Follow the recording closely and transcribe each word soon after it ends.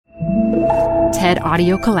TED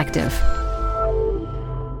Audio Collective.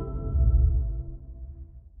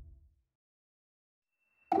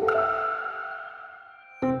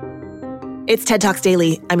 It's TED Talks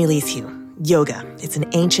Daily. I'm Elise Hu. Yoga. It's an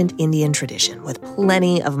ancient Indian tradition with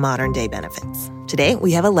plenty of modern-day benefits. Today,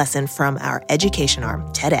 we have a lesson from our education arm,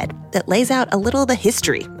 TED Ed, that lays out a little of the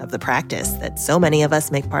history of the practice that so many of us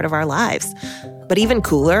make part of our lives. But even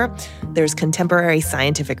cooler, there's contemporary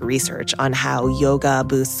scientific research on how yoga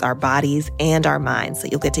boosts our bodies and our minds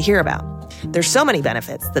that you'll get to hear about. There's so many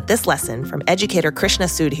benefits that this lesson from educator Krishna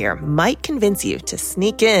Sudhir might convince you to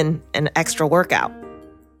sneak in an extra workout.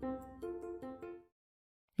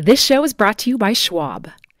 This show is brought to you by Schwab.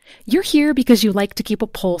 You're here because you like to keep a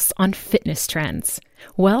pulse on fitness trends.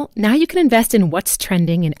 Well, now you can invest in what's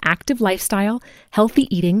trending in active lifestyle, healthy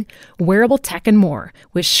eating, wearable tech, and more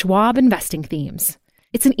with Schwab investing themes.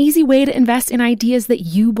 It's an easy way to invest in ideas that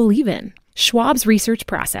you believe in. Schwab's research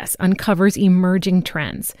process uncovers emerging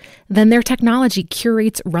trends. Then their technology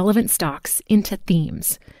curates relevant stocks into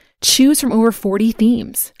themes. Choose from over 40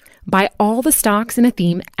 themes. Buy all the stocks in a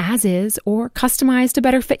theme as is or customize to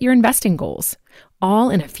better fit your investing goals,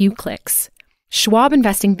 all in a few clicks. Schwab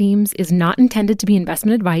Investing Themes is not intended to be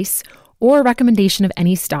investment advice or a recommendation of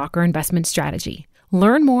any stock or investment strategy.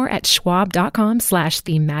 Learn more at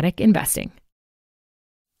schwab.com/thematic investing.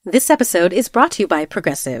 This episode is brought to you by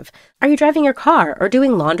Progressive. Are you driving your car or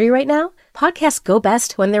doing laundry right now? Podcasts go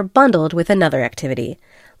best when they're bundled with another activity.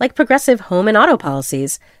 Like Progressive home and auto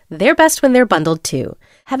policies, they're best when they're bundled too.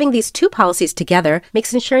 Having these two policies together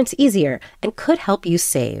makes insurance easier and could help you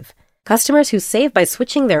save. Customers who save by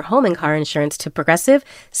switching their home and car insurance to Progressive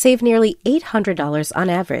save nearly $800 on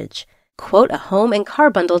average. Quote a home and car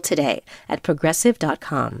bundle today at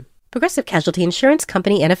Progressive.com. Progressive Casualty Insurance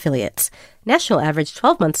Company and Affiliates. National average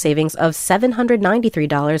 12-month savings of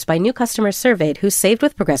 $793 by new customers surveyed who saved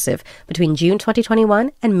with Progressive between June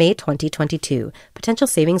 2021 and May 2022. Potential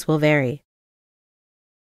savings will vary.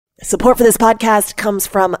 Support for this podcast comes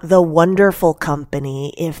from The Wonderful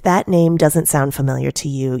Company. If that name doesn't sound familiar to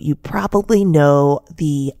you, you probably know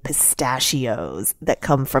the pistachios that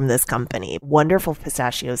come from this company. Wonderful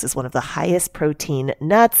Pistachios is one of the highest protein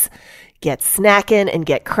nuts. Get snackin' and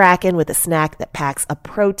get crackin' with a snack that packs a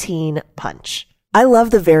protein punch. I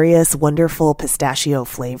love the various wonderful pistachio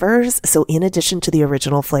flavors. So in addition to the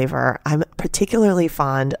original flavor, I'm particularly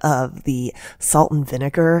fond of the salt and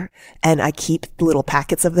vinegar, and I keep little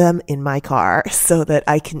packets of them in my car so that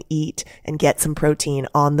I can eat and get some protein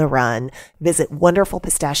on the run. Visit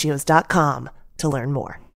wonderfulpistachios.com to learn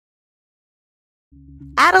more.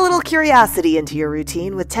 Add a little curiosity into your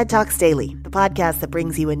routine with TED Talks Daily, the podcast that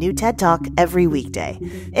brings you a new TED Talk every weekday.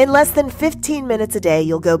 In less than 15 minutes a day,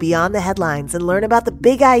 you'll go beyond the headlines and learn about the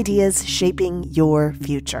big ideas shaping your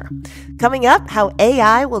future. Coming up, how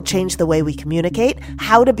AI will change the way we communicate,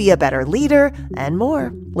 how to be a better leader, and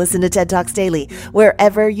more. Listen to TED Talks Daily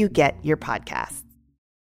wherever you get your podcasts.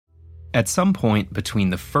 At some point between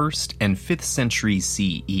the 1st and 5th century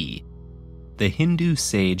CE, the Hindu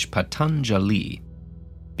sage Patanjali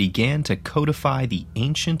began to codify the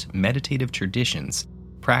ancient meditative traditions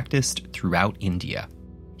practiced throughout India.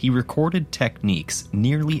 He recorded techniques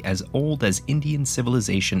nearly as old as Indian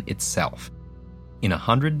civilization itself in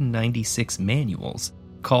 196 manuals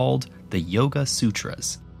called the Yoga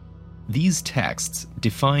Sutras. These texts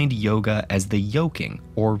defined yoga as the yoking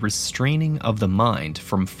or restraining of the mind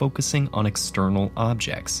from focusing on external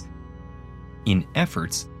objects in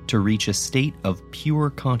efforts to reach a state of pure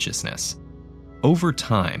consciousness. Over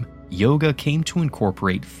time, yoga came to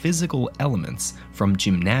incorporate physical elements from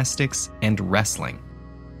gymnastics and wrestling.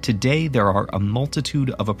 Today, there are a multitude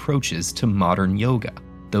of approaches to modern yoga,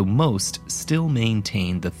 though most still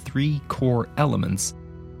maintain the three core elements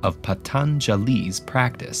of Patanjali's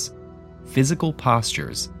practice: physical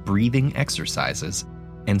postures, breathing exercises,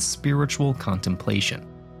 and spiritual contemplation.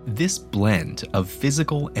 This blend of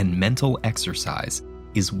physical and mental exercise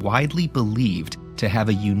is widely believed to have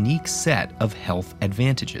a unique set of health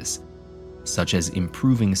advantages, such as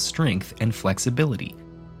improving strength and flexibility,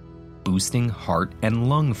 boosting heart and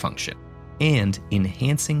lung function, and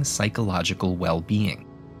enhancing psychological well-being.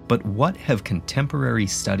 But what have contemporary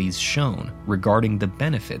studies shown regarding the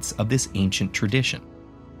benefits of this ancient tradition?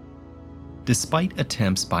 Despite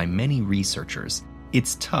attempts by many researchers,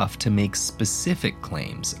 it's tough to make specific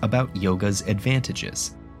claims about yoga's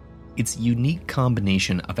advantages. Its unique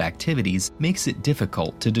combination of activities makes it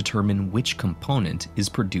difficult to determine which component is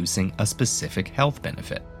producing a specific health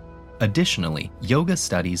benefit. Additionally, yoga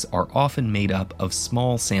studies are often made up of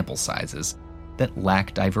small sample sizes that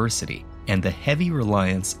lack diversity, and the heavy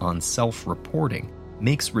reliance on self-reporting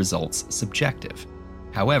makes results subjective.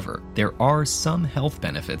 However, there are some health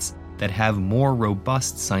benefits that have more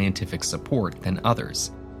robust scientific support than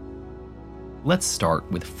others. Let's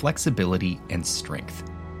start with flexibility and strength.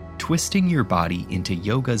 Twisting your body into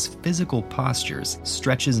yoga's physical postures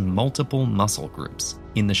stretches multiple muscle groups.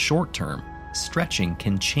 In the short term, stretching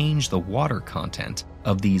can change the water content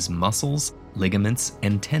of these muscles, ligaments,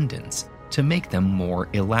 and tendons to make them more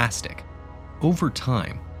elastic. Over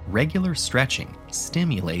time, regular stretching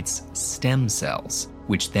stimulates stem cells,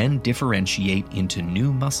 which then differentiate into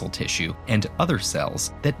new muscle tissue and other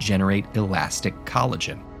cells that generate elastic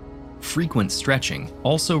collagen. Frequent stretching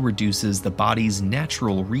also reduces the body's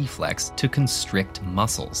natural reflex to constrict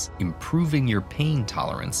muscles, improving your pain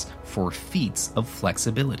tolerance for feats of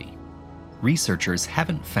flexibility. Researchers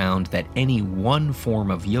haven't found that any one form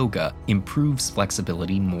of yoga improves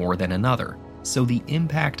flexibility more than another, so the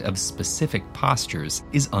impact of specific postures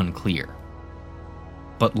is unclear.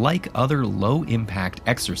 But like other low-impact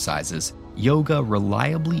exercises, yoga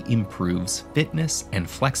reliably improves fitness and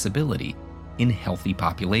flexibility in healthy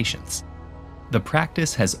populations. The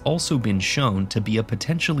practice has also been shown to be a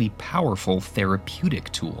potentially powerful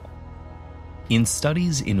therapeutic tool. In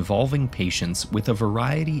studies involving patients with a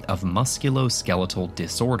variety of musculoskeletal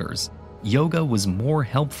disorders, yoga was more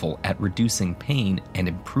helpful at reducing pain and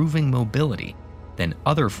improving mobility than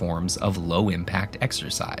other forms of low-impact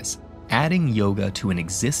exercise. Adding yoga to an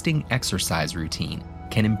existing exercise routine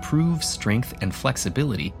can improve strength and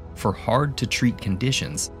flexibility for hard-to-treat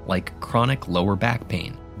conditions like chronic lower back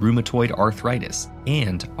pain, rheumatoid arthritis,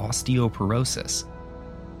 and osteoporosis.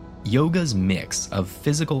 Yoga's mix of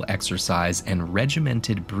physical exercise and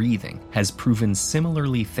regimented breathing has proven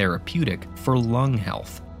similarly therapeutic for lung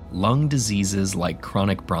health. Lung diseases like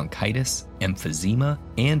chronic bronchitis, emphysema,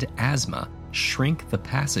 and asthma shrink the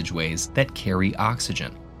passageways that carry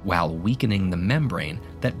oxygen, while weakening the membrane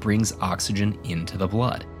that brings oxygen into the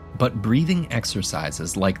blood. But breathing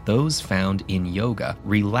exercises like those found in yoga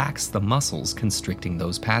relax the muscles constricting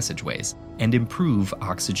those passageways and improve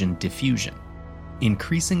oxygen diffusion.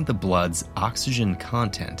 Increasing the blood's oxygen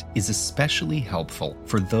content is especially helpful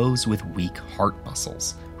for those with weak heart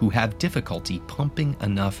muscles who have difficulty pumping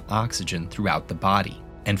enough oxygen throughout the body.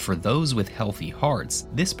 And for those with healthy hearts,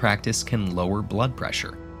 this practice can lower blood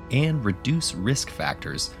pressure and reduce risk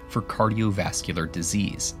factors for cardiovascular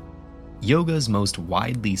disease. Yoga's most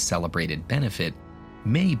widely celebrated benefit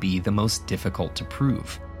may be the most difficult to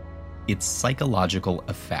prove: its psychological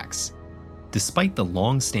effects. Despite the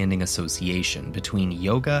long-standing association between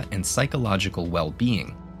yoga and psychological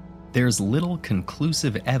well-being, there's little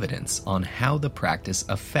conclusive evidence on how the practice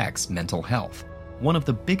affects mental health. One of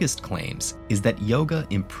the biggest claims is that yoga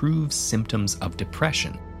improves symptoms of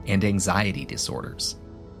depression and anxiety disorders.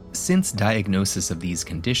 Since diagnosis of these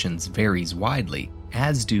conditions varies widely,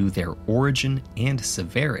 as do their origin and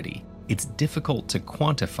severity, it's difficult to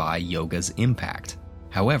quantify yoga's impact.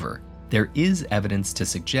 However, there is evidence to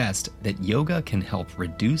suggest that yoga can help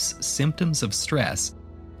reduce symptoms of stress,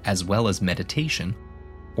 as well as meditation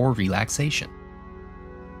or relaxation.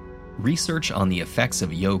 Research on the effects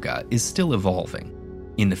of yoga is still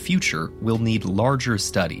evolving. In the future, we'll need larger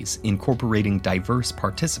studies incorporating diverse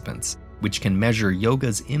participants, which can measure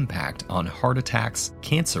yoga's impact on heart attacks,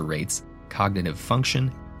 cancer rates, cognitive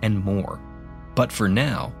function, and more. But for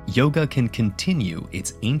now, yoga can continue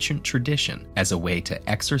its ancient tradition as a way to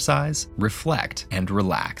exercise, reflect, and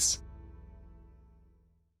relax.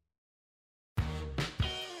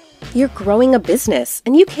 You're growing a business,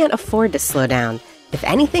 and you can't afford to slow down. If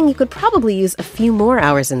anything, you could probably use a few more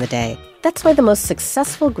hours in the day. That's why the most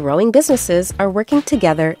successful growing businesses are working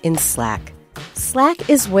together in Slack. Slack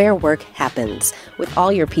is where work happens, with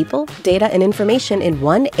all your people, data, and information in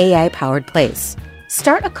one AI-powered place.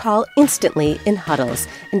 Start a call instantly in huddles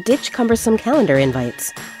and ditch cumbersome calendar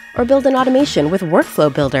invites. Or build an automation with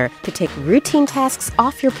Workflow Builder to take routine tasks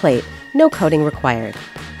off your plate, no coding required.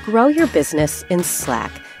 Grow your business in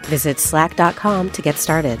Slack. Visit slack.com to get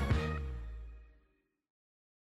started.